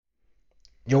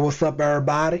Yo, what's up,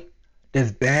 everybody?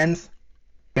 This Ben's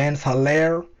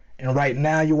Hilaire, and right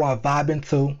now you are vibing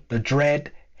to the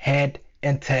Dread Head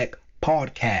and Tech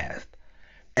podcast.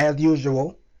 As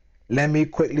usual, let me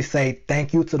quickly say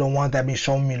thank you to the ones that been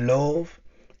showing me love,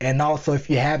 and also if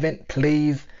you haven't,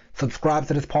 please subscribe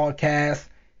to this podcast,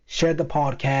 share the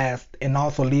podcast, and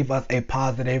also leave us a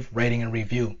positive rating and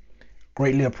review.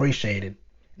 Greatly appreciated.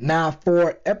 Now,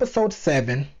 for episode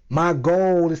 7, my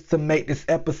goal is to make this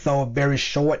episode very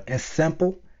short and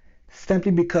simple,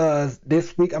 simply because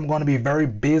this week I'm going to be very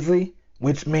busy,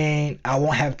 which means I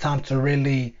won't have time to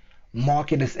really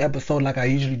market this episode like I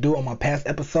usually do on my past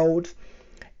episodes.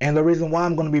 And the reason why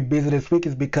I'm going to be busy this week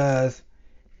is because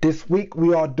this week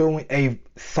we are doing a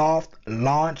soft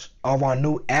launch of our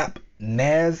new app,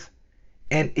 Nezz,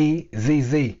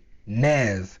 Nezz,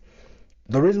 Nezz.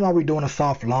 The reason why we're doing a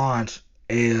soft launch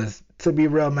is, to be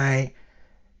real, man,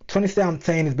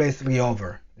 2017 is basically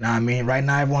over. You know what I mean? Right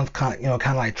now, everyone's kind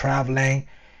of like traveling,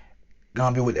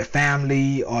 gonna be with their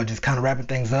family, or just kind of wrapping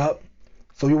things up.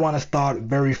 So we want to start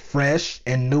very fresh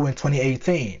and new in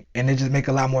 2018, and it just make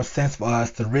a lot more sense for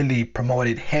us to really promote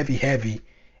it heavy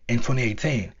in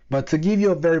 2018. But to give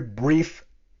you a very brief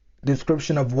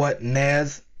description of what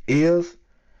Nezz is,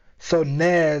 so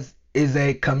Nezz is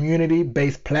a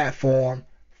community-based platform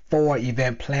for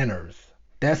event planners.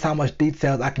 That's how much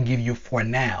details I can give you for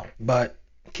now. But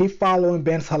keep following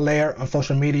Ben's Hilaire on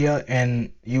social media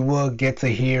and you will get to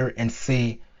hear and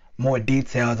see more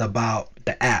details about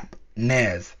the app,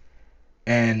 Nezz.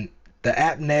 And the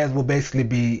app Nezz will basically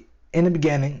be, in the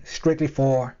beginning, strictly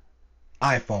for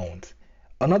iPhones.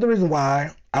 Another reason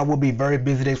why I will be very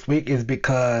busy this week is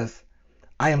because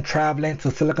I am traveling to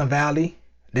Silicon Valley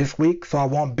this week, so I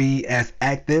won't be as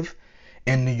active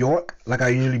in New York like I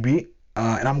usually be.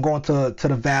 And I'm going to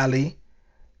the Valley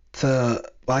well,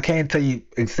 I can't tell you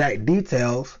exact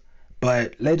details,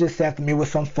 but let's just say to meet with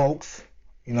some folks,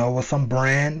 with some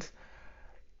brands,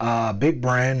 big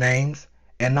brand names,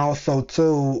 and also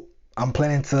too, I'm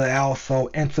planning to also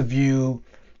interview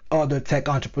other tech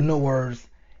entrepreneurs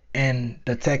in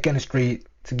the tech industry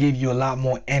to give you a lot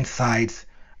more insights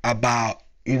about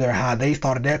either how they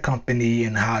started their company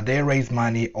and how they raise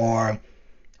money, or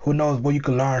who knows what you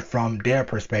can learn from their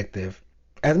perspective.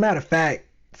 As a matter of fact,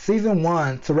 season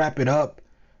 1, to wrap it up,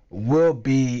 will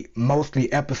be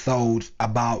mostly episodes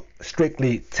about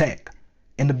strictly tech.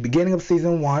 In the beginning of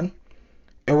season 1,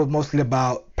 it was mostly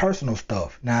about personal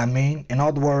stuff. Now, I mean, in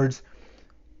other words,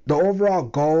 the overall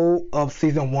goal of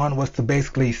season 1 was to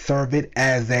basically serve it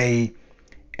as a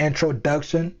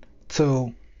introduction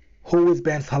to who is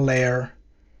Ben Hilaire,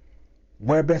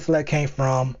 where Ben Hilaire came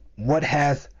from, what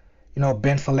has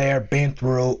Ben Hilaire been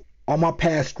through, all my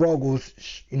past struggles,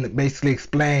 basically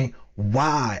explain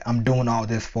why I'm doing all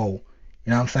this for. You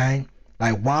know what I'm saying?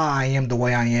 Like why I am the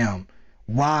way I am,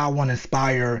 why I want to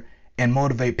inspire and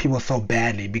motivate people so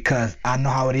badly, because I know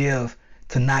how it is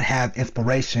to not have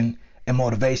inspiration and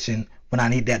motivation when I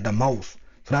need that the most.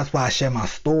 So that's why I share my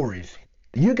stories.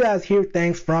 You guys hear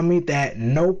things from me that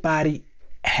nobody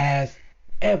has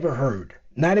ever heard.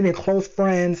 Not even close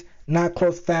friends, not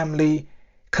close family.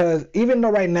 Because even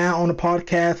though right now on the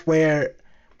podcast where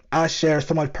I share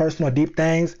so much personal deep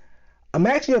things, I'm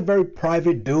actually a very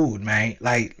private dude, man.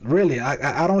 Like, really,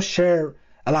 I don't share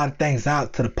a lot of things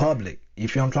out to the public. You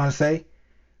feel what I'm trying to say?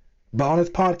 But on this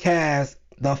podcast,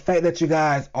 the fact that you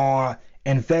guys are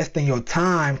investing your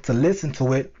time to listen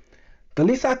to it, the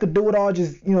least I could do it all,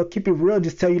 just, keep it real,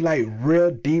 just tell you like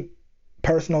real deep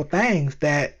personal things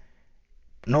that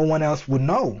no one else would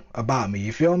know about me.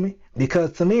 You feel me?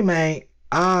 Because to me, man,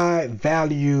 I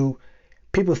value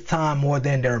people's time more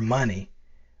than their money.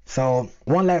 So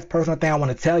one last personal thing I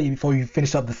want to tell you before you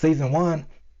finish up the season 1.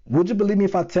 Would you believe me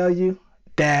if I tell you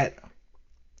that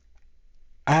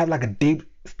I have like a deep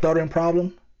stuttering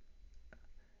problem?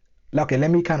 Okay,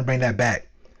 let me kind of bring that back.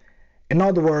 In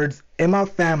other words, in my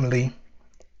family,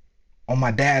 on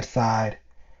my dad's side,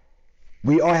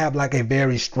 we all have like a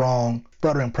very strong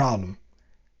stuttering problem.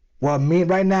 Well, me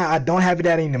right now, I don't have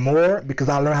that anymore because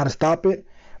I learned how to stop it.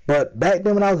 But back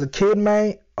then when I was a kid,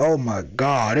 man, oh my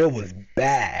God, it was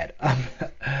bad.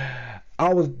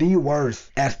 I was the worst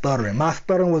at stuttering. My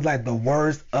stuttering was like the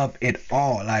worst of it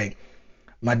all. Like,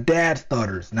 my dad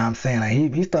stutters, now I'm saying, like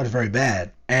he stutters very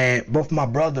bad. And both my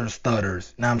brothers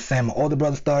stutters. Now I'm saying my older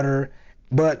brother stutter.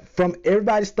 But from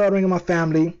everybody stuttering in my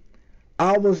family,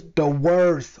 I was the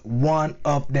worst one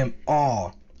of them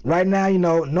all. Right now,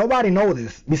 nobody knows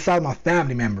this besides my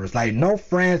family members. Like, no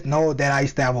friends know that I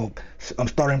used to have a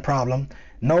stuttering problem.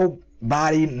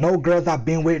 Nobody, no girls I've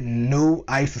been with knew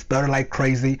I used to stutter like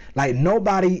crazy. Like,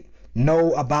 nobody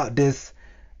know about this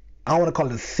I don't want to call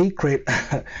it a secret,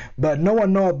 but no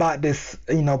one know about this,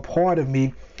 part of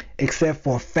me except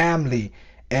for family.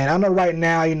 And I know right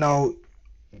now,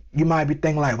 you might be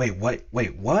thinking like, wait,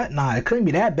 what? Nah, it couldn't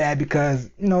be that bad because,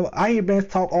 I hear Ben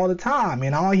talk all the time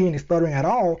and I don't hear any stuttering at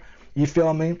all. You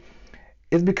feel me?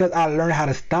 It's because I learned how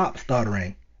to stop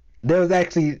stuttering. There was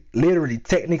actually literally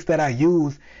techniques that I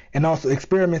use and also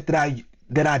experiments that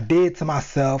I did to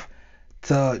myself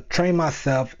to train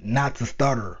myself not to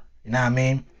stutter. You know what I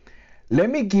mean? Let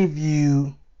me give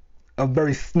you a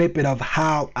very snippet of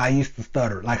how I used to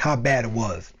stutter, like how bad it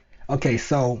was. Okay,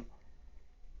 so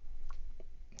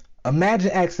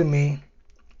imagine asking me,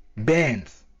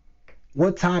 Benz,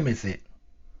 what time is it?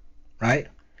 Right?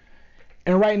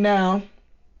 And right now,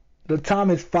 the time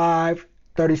is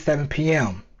 5:37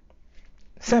 p.m.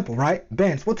 Simple, right?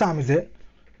 Benz, what time is it?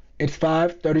 It's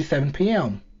 5:37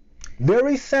 p.m.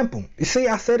 Very simple. You see,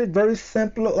 I said it very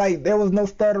simple. Like there was no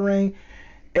stuttering.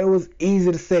 It was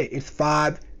easy to say. It's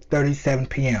 5:37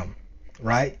 p.m.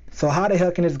 Right? So how the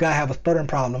hell can this guy have a stuttering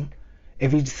problem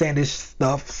if he's saying this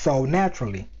stuff so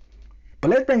naturally? But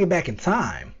let's bring it back in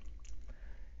time.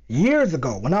 Years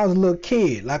ago, when I was a little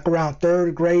kid, like around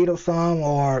third grade or something,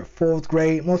 or fourth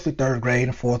grade, mostly third grade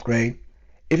and fourth grade,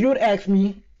 if you would ask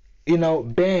me,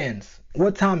 Benz,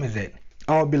 what time is it?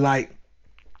 I would be like,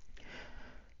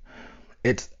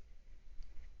 it's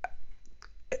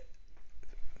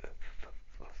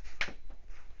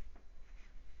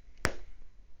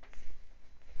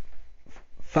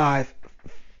 5,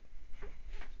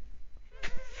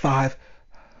 5,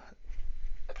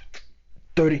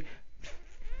 30,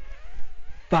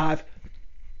 5,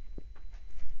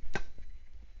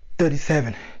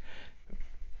 37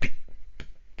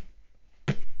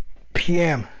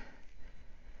 p.m.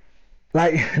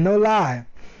 Like, no lie.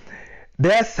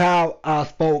 That's how I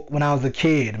spoke when I was a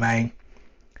kid, man.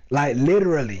 Like,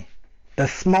 literally, the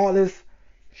smallest,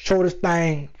 shortest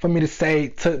thing for me to say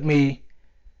took me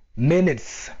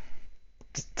minutes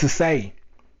to say.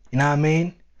 You know what I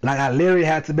mean? Like, I literally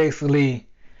had to basically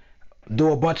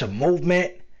do a bunch of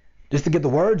movement just to get the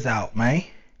words out, man.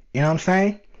 You know what I'm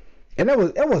saying? And it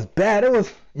was bad. It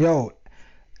was, yo,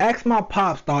 ask my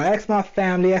pops, dog. Ask my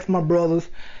family. Ask my brothers.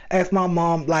 Ask my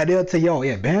mom. Like they'll tell yo,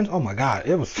 yeah, Ben. Oh my God,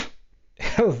 it was,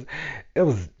 it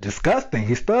was disgusting.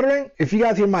 He's stuttering. If you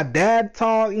guys hear my dad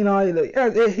talk, he's I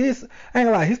ain't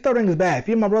gonna lie, his stuttering is bad. If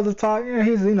you hear my brothers talk,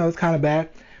 he's it's kind of bad.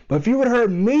 But if you would have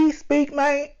heard me speak,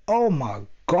 man, oh my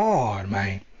God,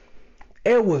 man,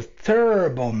 it was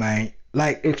terrible, man.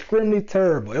 Like extremely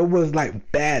terrible. It was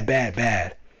like bad, bad,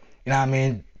 bad. You know what I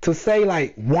mean? To say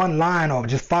like one line or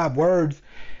just 5 words,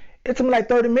 it took me like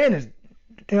 30 minutes.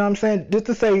 You know what I'm saying? Just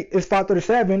to say it's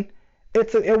 5:37,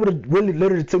 it would have really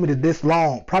literally took me to this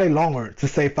long, probably longer, to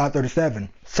say 5:37.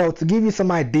 So to give you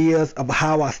some ideas of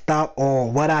how I stopped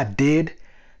or what I did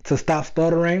to stop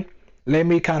stuttering, let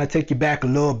me kind of take you back a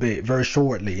little bit very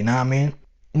shortly. You know what I mean?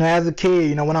 As a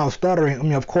kid, when I was stuttering, I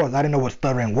mean, of course, I didn't know what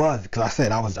stuttering was because I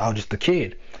said I was just a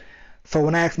kid. So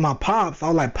when I asked my pops, I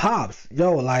was like, Pops,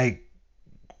 yo, like,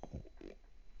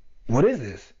 what is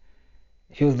this?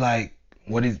 He was like,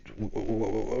 what is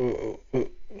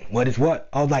what?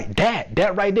 I was like, Dad,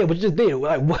 that right there, what you just did.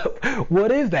 Like,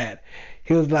 what is that?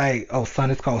 He was like, oh,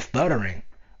 son, it's called stuttering.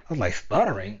 I was like,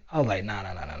 stuttering? I was like, nah.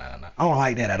 I don't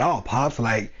like that at all, Pops.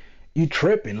 Like, you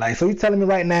tripping. Like, so you telling me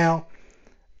right now,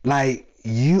 like,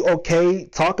 you okay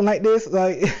talking like this?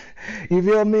 Like, you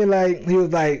feel me? Like, he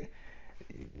was like,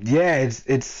 yeah,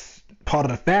 it's part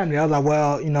of the family. I was like,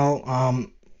 well,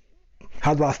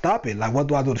 how do I stop it? Like, what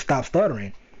do I do to stop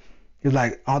stuttering? He was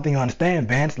like, I don't think you understand,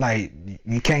 Vance. Like,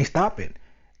 you can't stop it.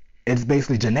 It's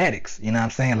basically genetics. You know what I'm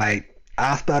saying? Like,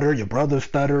 I stutter, your brother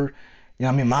stuttered. You know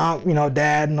what I mean? Mom,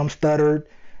 dad and them stuttered.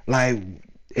 Like,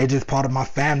 it's just part of my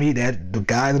family that the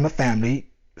guys in my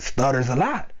family stutters a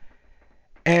lot.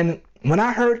 And when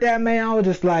I heard that, man, I was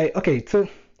just like, okay,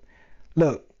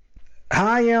 look, how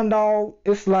I am, dog,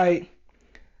 it's like,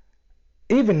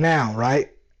 even now,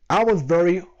 right? I was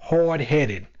very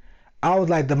hard-headed. I was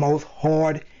like the most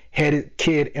hard-headed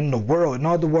kid in the world. In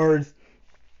other words,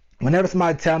 whenever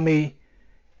somebody tell me,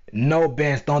 no,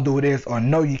 Benz, don't do this, or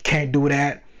no, you can't do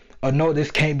that, or no, this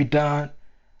can't be done,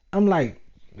 I'm like,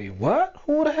 wait, what?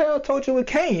 Who the hell told you it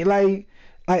can't? Like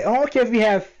I don't care if you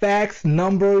have facts,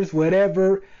 numbers,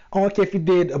 whatever. I don't care if you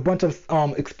did a bunch of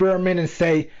experiment and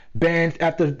say, Benz,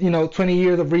 after 20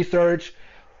 years of research,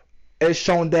 it's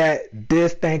shown that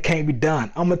this thing can't be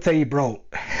done. I'm gonna tell you, bro,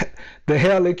 the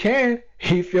hell it can.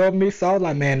 You feel me? So I was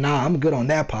like, man, nah, I'm good on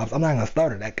that, Pops. I'm not gonna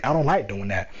start it. I don't like doing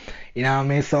that. You know what I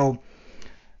mean? So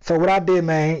what I did,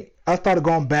 man, I started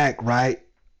going back, right?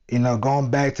 Going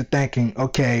back to thinking,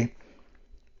 okay,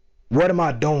 what am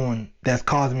I doing that's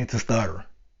causing me to stutter?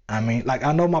 I mean, like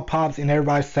I know my pops and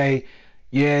everybody say,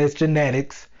 yeah, it's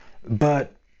genetics,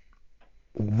 but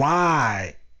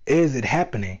why is it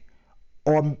happening?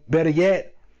 Or better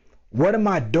yet, what am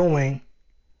I doing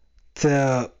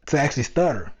to actually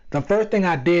stutter? The first thing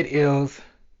I did is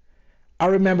I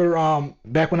remember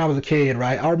back when I was a kid,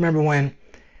 right? I remember when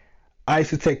I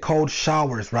used to take cold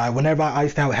showers, right? Whenever I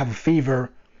used to have a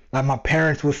fever, like my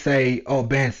parents would say, "Oh,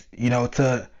 Ben,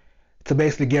 to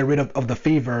basically get rid of the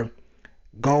fever,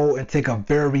 go and take a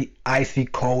very icy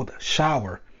cold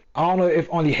shower." I don't know if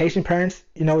only Haitian parents,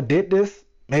 did this.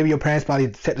 Maybe your parents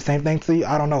probably said the same thing to you.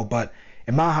 I don't know, but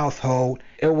in my household,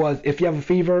 it was if you have a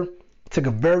fever, take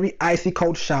a very icy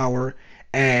cold shower,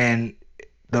 and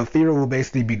the fever will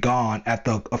basically be gone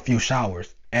after a few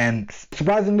showers. And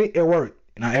surprisingly, it worked,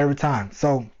 every time.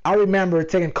 So I remember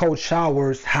taking cold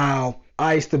showers, how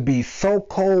I used to be so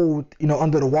cold,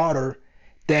 under the water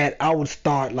that I would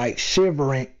start like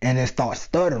shivering and then start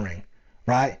stuttering,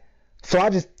 right? So I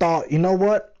just thought, you know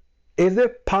what? Is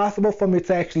it possible for me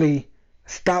to actually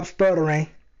stop stuttering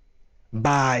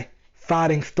by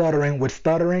fighting stuttering with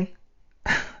stuttering?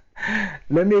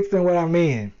 Let me explain what I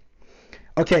mean.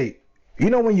 Okay,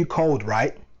 when you cold,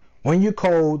 right? When you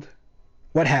cold,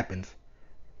 what happens?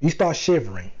 You start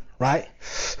shivering, right?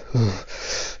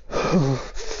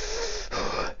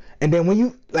 And then when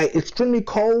you like extremely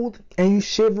cold and you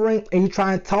shivering and you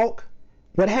try and talk,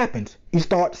 what happens? You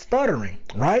start stuttering,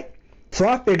 right? So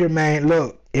I figured, man,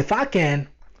 look, if I can,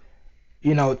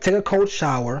 take a cold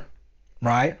shower,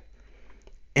 right?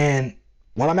 And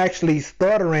while I'm actually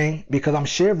stuttering because I'm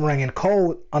shivering and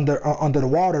cold under the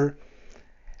water,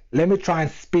 let me try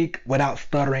and speak without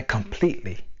stuttering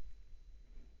completely.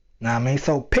 Know what I mean?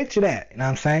 So picture that, you know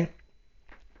what I'm saying?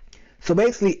 So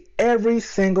basically every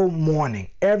single morning,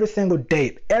 every single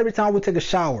day, every time we take a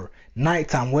shower,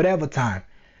 nighttime, whatever time,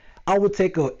 I would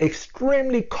take a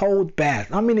extremely cold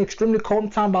bath. I mean extremely cold. I'm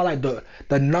talking about like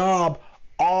the knob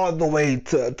all the way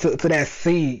to that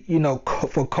C,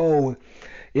 for cold,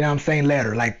 you know what I'm saying,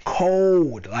 letter. Like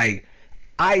cold, like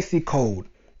icy cold.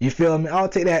 You feel me? I'll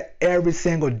take that every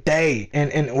single day.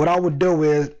 And what I would do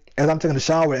is, as I'm taking a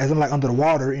shower, as I'm like under the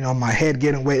water, my head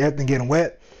getting wet, everything getting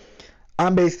wet,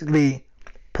 I'm basically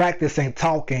practicing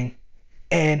talking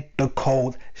in the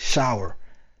cold shower.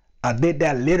 I did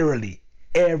that literally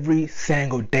every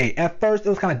single day. At first, it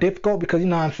was kind of difficult because, you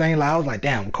know what I'm saying? Like, I was like,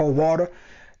 damn, cold water.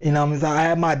 You know what I mean? So I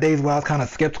had my days where I was kind of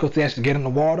skeptical to actually get in the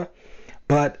water.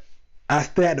 But I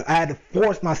had to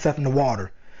force myself in the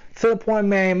water. To the point,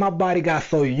 man, my body got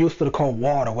so used to the cold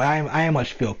water where I ain't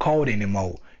much feel cold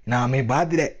anymore. You know what I mean? But I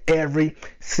did that every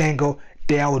single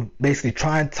day. I would basically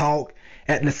try and talk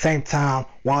at the same time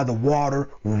while the water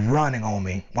running on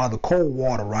me, while the cold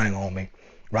water running on me,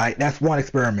 right? That's one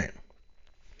experiment.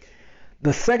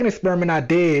 The second experiment I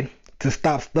did to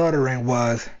stop stuttering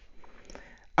was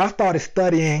I started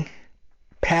studying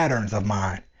patterns of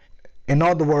mine. In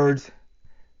other words,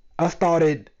 I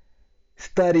started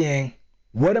studying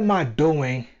what am I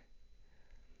doing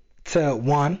to,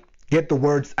 one, get the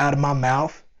words out of my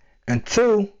mouth, and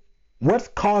two, what's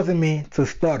causing me to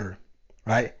stutter,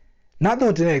 right? Not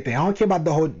the genetic thing. I don't care about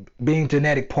the whole being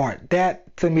genetic part.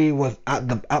 That to me was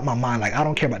out my mind. Like I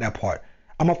don't care about that part.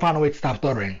 I'm gonna find a way to stop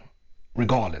stuttering,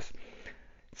 regardless.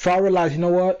 So I realized, you know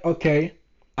what? Okay,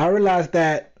 I realized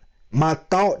that my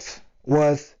thoughts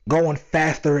was going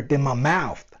faster than my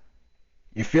mouth.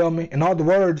 You feel me? In other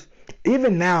words,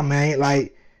 even now, man,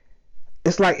 like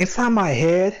it's like inside my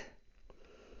head,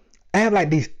 I have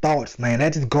like these thoughts, man,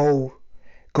 that just go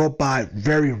by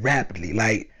very rapidly.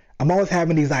 Like I'm always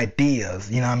having these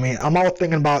ideas, you know what I mean? I'm always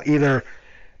thinking about either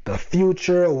the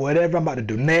future or whatever I'm about to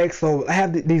do next. So I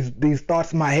have these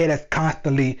thoughts in my head that's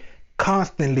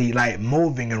constantly like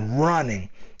moving and running.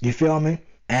 You feel me?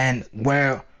 And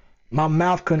where my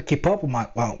mouth couldn't keep up with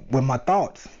my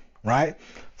thoughts, right?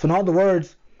 So in other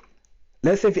words,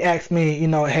 let's say if you ask me,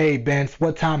 hey Benz,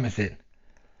 what time is it?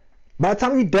 By the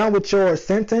time you're done with your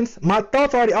sentence, my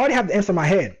thoughts I already have the answer in my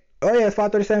head. Oh yeah, it's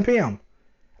 5:37 p.m.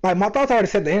 Like my thoughts already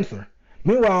said the answer.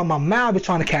 Meanwhile, my mouth is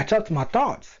trying to catch up to my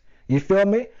thoughts. You feel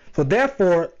me? So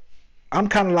therefore, I'm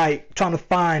kind of like trying to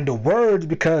find the words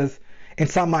because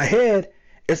inside my head,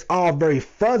 it's all very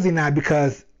fuzzy now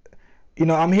because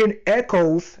I'm hearing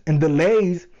echoes and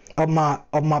delays of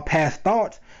my past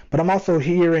thoughts, but I'm also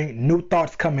hearing new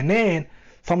thoughts coming in.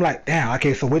 So I'm like, damn,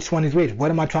 okay, so which one is which?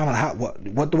 What am I trying to,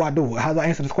 what do I do? How do I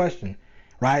answer this question?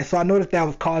 Right? So I noticed that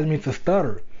was causing me to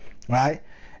stutter, right?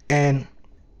 And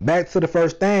back to the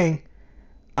first thing,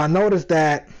 I noticed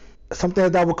that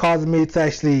something that was causing me to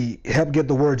actually help get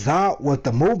the words out was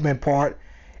the movement part.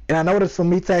 And I noticed for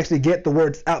me to actually get the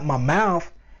words out my mouth,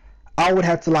 I would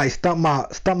have to like stump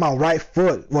my right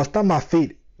foot, well, stump my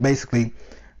feet basically,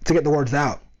 to get the words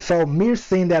out. So me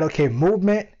seeing that, okay,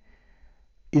 movement,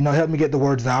 helped me get the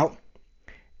words out,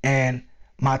 and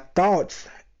my thoughts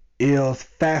is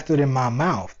faster than my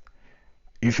mouth.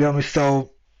 You feel me?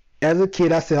 So as a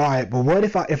kid, I said, all right, but what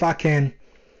if I can,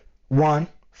 one,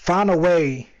 find a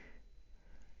way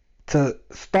to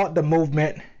start the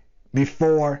movement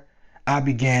before I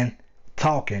begin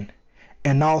talking,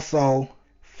 and also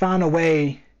find a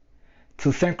way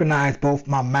to synchronize both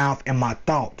my mouth and my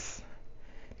thoughts.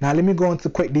 Now let me go into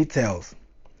quick details.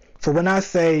 So when I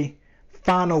say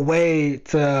find a way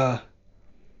to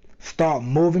start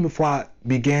moving before I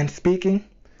begin speaking,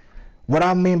 what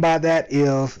I mean by that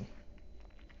is,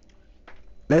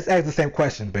 let's ask the same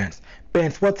question, Benz.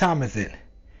 Benz, what time is it?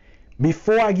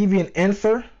 Before I give you an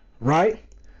answer, right?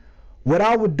 What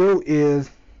I would do is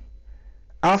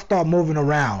I'll start moving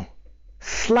around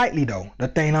slightly though. The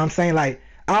thing I'm saying, like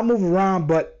I'll move around,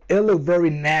 but it'll look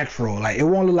very natural. Like it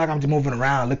won't look like I'm just moving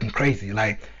around looking crazy.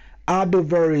 Like I'll do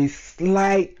very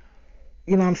slight,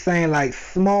 like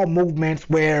small movements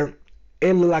where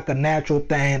it look like a natural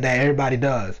thing that everybody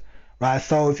does, right?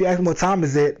 So if you ask me what time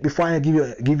is it, before I give you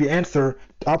an answer,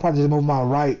 I'll probably just move my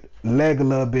right leg a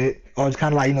little bit, or just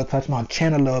kind of like touch my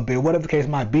chin a little bit, whatever the case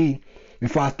might be,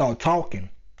 before I start talking.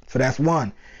 So that's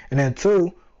one. And then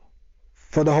two,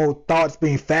 for the whole thoughts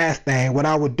being fast thing, what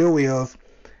I would do is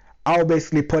I would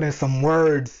basically put in some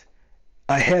words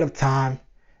ahead of time,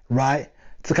 right,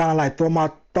 to kind of like throw my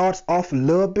thoughts off a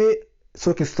little bit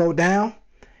so it can slow down.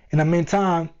 In the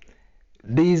meantime,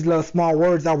 these little small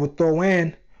words I would throw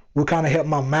in would kind of help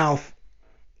my mouth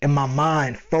and my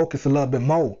mind focus a little bit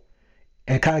more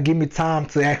and kind of give me time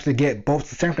to actually get both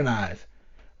to synchronize,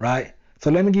 right? So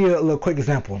let me give you a little quick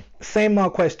example. Same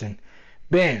question.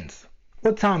 Benz,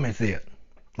 what time is it?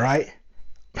 Right?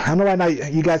 I know right now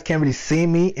you guys can't really see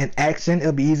me in action.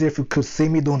 It'll be easier if you could see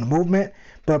me doing the movement,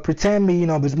 but pretend me,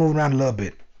 just moving around a little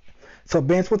bit. So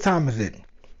Benz, what time is it?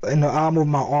 I'll move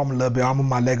my arm a little bit, I'll move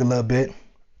my leg a little bit,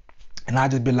 and I'll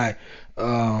just be like,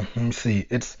 let me see,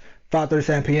 it's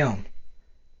 5:37 p.m.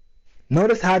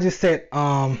 Notice how I just said,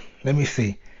 let me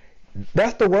see.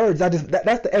 That's the words that's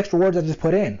the extra words I just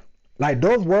put in. Like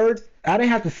those words, I didn't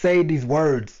have to say these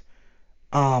words.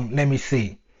 Let me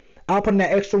see. I'll put in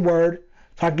that extra word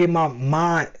so I can give my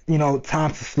mind,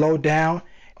 time to slow down.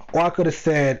 Or I could have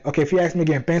said, okay, if you ask me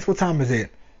again, Benz, what time is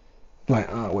it?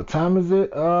 Like, what time is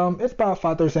it? It's about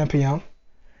 5:37 p.m.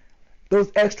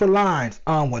 Those extra lines,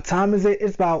 what time is it?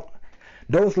 It's about,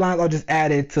 those lines are just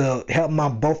added to help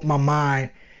both my mind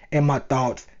and my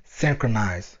thoughts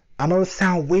synchronize. I know it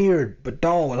sounds weird, but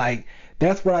dog, like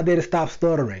that's what I did to stop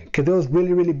stuttering, because it was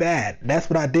really, really bad. That's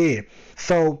what I did.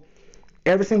 So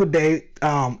every single day,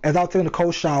 as I was taking a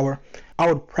cold shower,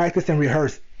 I would practice and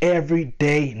rehearse every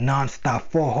day nonstop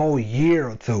for a whole year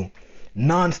or two.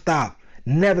 Nonstop.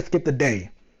 Never skipped a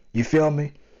day. You feel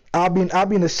me? I'll be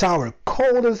in the shower,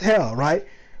 cold as hell, right?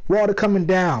 Water coming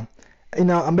down.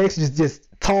 I'm basically just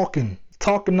talking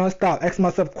nonstop, asking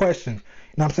myself questions.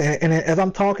 You know what I'm saying? And then as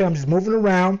I'm talking, I'm just moving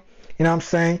around. You know what I'm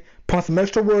saying? Put some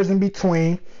extra words in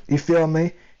between. You feel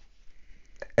me?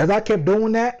 As I kept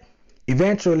doing that,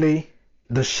 eventually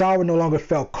the shower no longer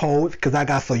felt cold because I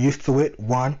got so used to it,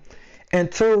 one.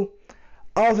 And two,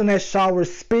 I was in that shower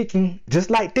speaking just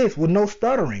like this with no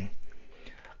stuttering.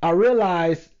 I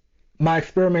realized my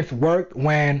experiments worked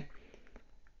when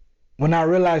I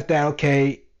realized that,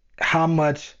 okay, how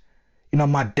much,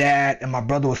 my dad and my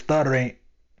brother was stuttering.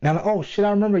 Now, oh shit,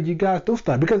 I remember you guys do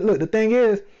stutter. Because look, the thing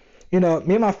is, me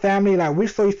and my family, like, we're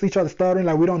so used to each other stuttering,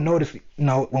 like, we don't notice,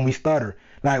 when we stutter.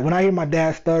 Like, when I hear my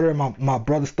dad stutter and my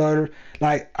brother stutter,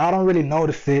 like, I don't really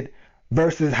notice it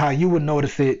versus how you would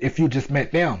notice it if you just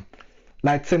met them.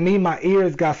 Like, to me, my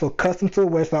ears got so accustomed to it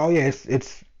where it's like, oh yeah,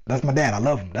 it's that's my dad, I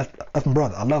love him. That's my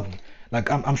brother, I love him.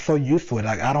 Like, I'm so used to it.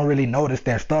 Like, I don't really notice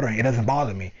their stuttering. It doesn't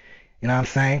bother me. You know what I'm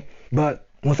saying? But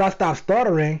once I stopped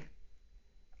stuttering,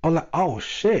 I was like, oh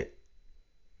shit,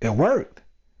 it worked.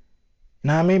 You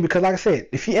know what I mean? Because like I said,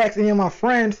 if you ask any of my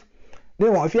friends, they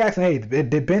won't. If you ask them, hey,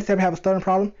 did Ben ever have a stuttering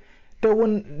problem?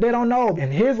 They don't know.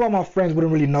 And here's why my friends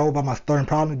wouldn't really know about my stuttering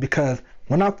problem, because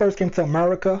when I first came to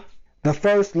America, the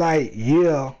first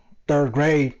year, third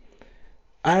grade,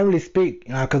 I didn't really speak,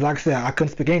 because like I said, I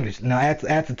couldn't speak English. I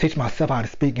had to teach myself how to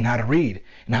speak and how to read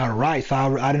and how to write, so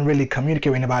I didn't really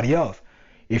communicate with anybody else.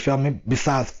 You feel me?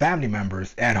 Besides family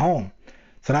members at home.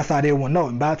 So that's how they wouldn't know.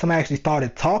 And by the time I actually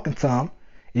started talking to them,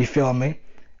 you feel me?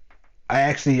 I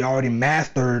actually already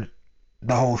mastered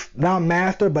the whole, not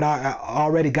mastered, but I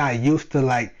already got used to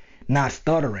like not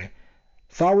stuttering.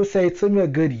 So I would say it took me a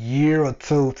good year or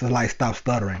two to like stop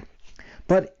stuttering.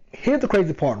 But here's the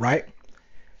crazy part, right?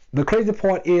 The crazy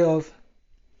part is,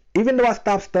 even though I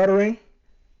stopped stuttering,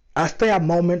 I still have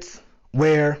moments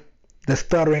where the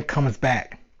stuttering comes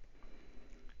back.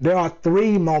 There are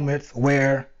 3 moments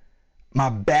where my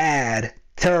bad,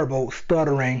 terrible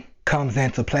stuttering comes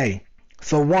into play.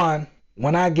 So one,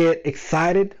 when I get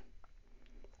excited,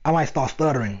 I might start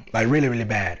stuttering, like really, really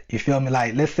bad. You feel me?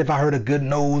 Like, let's say if I heard a good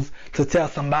news to tell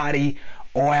somebody,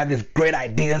 or I have this great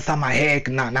idea inside my head,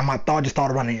 now my thought just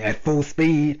started running at full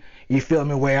speed. You feel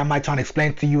me? Where I might try to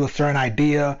explain to you a certain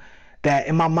idea that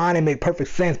in my mind it make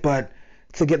perfect sense, but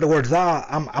to get the words out,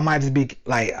 I might just be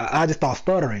like, I just start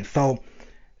stuttering. So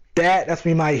that's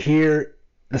when you might hear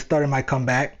the stutter might come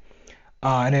back.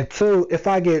 And then 2, if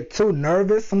I get too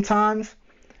nervous sometimes,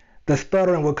 the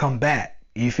stuttering will come back.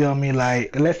 You feel me?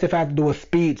 Like, let's say if I have to do a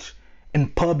speech in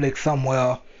public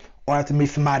somewhere, or I have to meet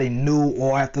somebody new,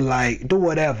 or I have to like do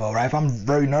whatever, right? If I'm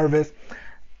very nervous,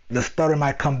 the stutter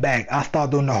might come back. I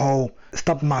start doing the whole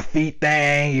stomping my feet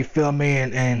thing, you feel me,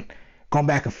 and going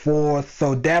back and forth.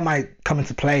 So that might come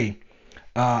into play,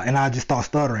 and I just start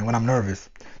stuttering when I'm nervous.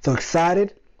 So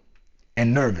excited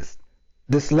and nervous.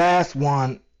 This last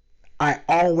one, I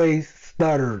always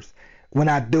stutters when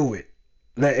I do it.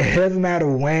 Like, it doesn't matter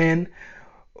when,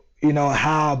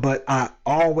 how, but I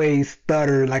always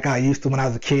stutter like I used to when I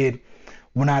was a kid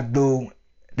when I do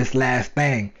this last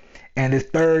thing. And this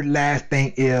third last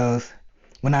thing is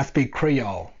when I speak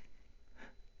Creole.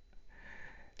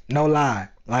 No lie.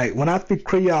 Like, when I speak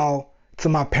Creole to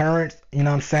my parents, you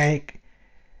know what I'm saying?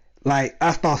 Like,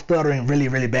 I start stuttering really,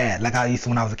 really bad like I used to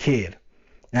when I was a kid.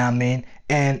 You know what I mean?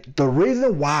 And the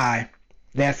reason why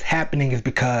that's happening is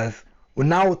because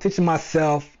when I was teaching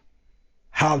myself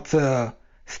how to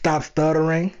stop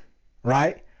stuttering,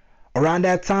 right? Around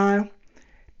that time,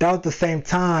 that was the same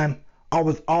time I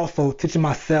was also teaching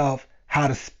myself how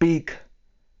to speak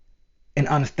and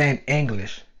understand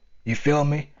English. You feel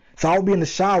me? So I would be in the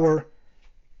shower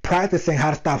practicing how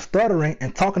to stop stuttering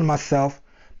and talking to myself,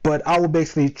 but I would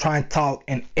basically try and talk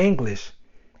in English.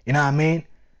 You know what I mean?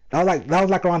 That was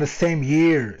like around the same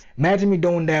years. Imagine me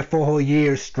doing that for a whole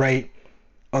year straight,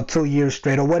 or 2 years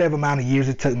straight, or whatever amount of years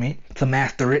it took me to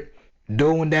master it.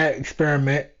 Doing that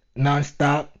experiment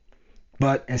non-stop,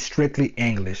 but in strictly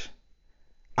English.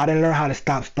 I didn't learn how to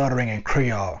stop stuttering in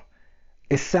Creole.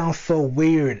 It sounds so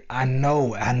weird. I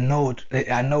know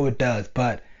it does.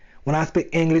 But when I speak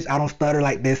English, I don't stutter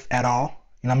like this at all.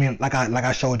 You know what I mean? Like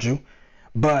I showed you.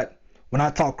 But when I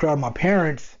talk Creole to my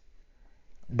parents,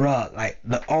 bruh, like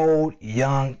the old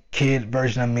young kid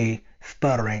version of me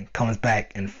stuttering comes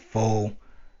back in full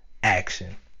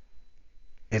action.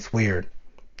 It's weird.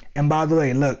 And by the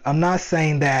way, look, I'm not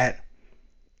saying that,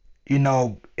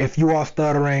 if you are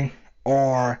stuttering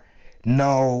or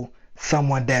know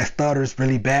someone that stutters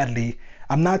really badly,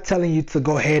 I'm not telling you to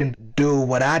go ahead and do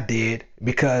what I did,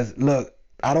 because look,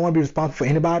 I don't want to be responsible for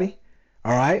anybody.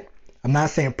 All right? I'm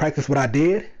not saying practice what I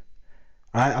did.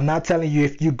 All right? I'm not telling you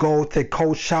if you go take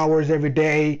cold showers every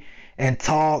day and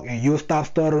talk and you'll stop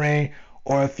stuttering,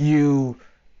 or if you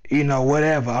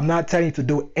whatever. I'm not telling you to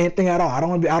do anything at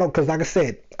all. Because like I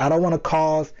said, I don't want to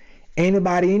cause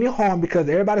anybody any harm, because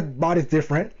everybody's body's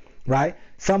different, right?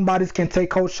 Some bodies can take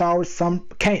cold showers, some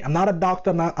can't. I'm not a doctor,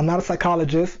 I'm not a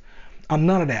psychologist, I'm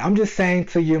none of that. I'm just saying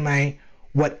to you, man,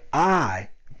 what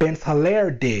Benz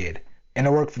Hilaire did, and it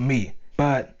worked for me.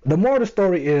 But the moral of the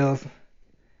story is,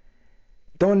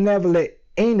 don't never let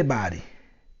anybody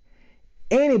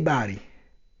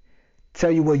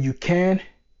tell you what you can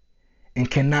and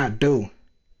cannot do,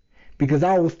 because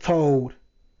I was told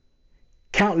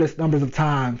countless numbers of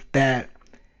times that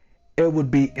it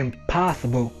would be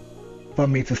impossible for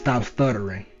me to stop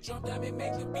stuttering.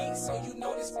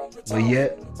 But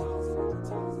yet,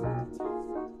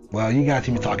 well, you guys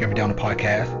hear me talk every day on the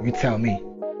podcast. You tell me.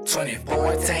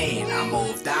 2014, I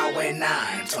moved out with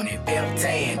 9.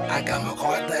 2015, I got my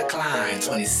car declined.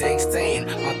 2016,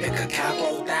 my pick a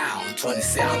capo down.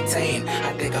 2017,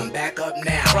 I think I'm back up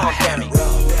now. I had it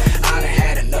rough, I done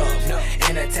had enough.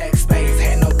 In the tech space,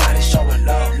 ain't nobody showing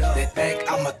love. They think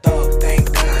I'm a thug,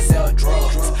 think that I sell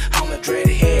drugs. I'm a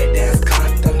dreadhead that's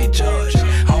constantly judged.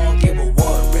 I don't give a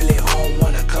what, really I don't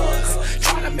wanna cuss.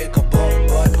 Tryna make a buck,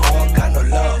 but I don't got no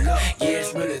love. Yeah,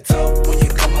 it's really tough when you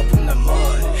come up from the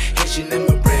mud. Hitching in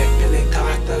my bread, feeling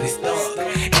constantly stuck.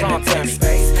 In the tech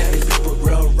space, these people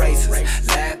real racist.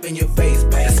 Laugh in your face.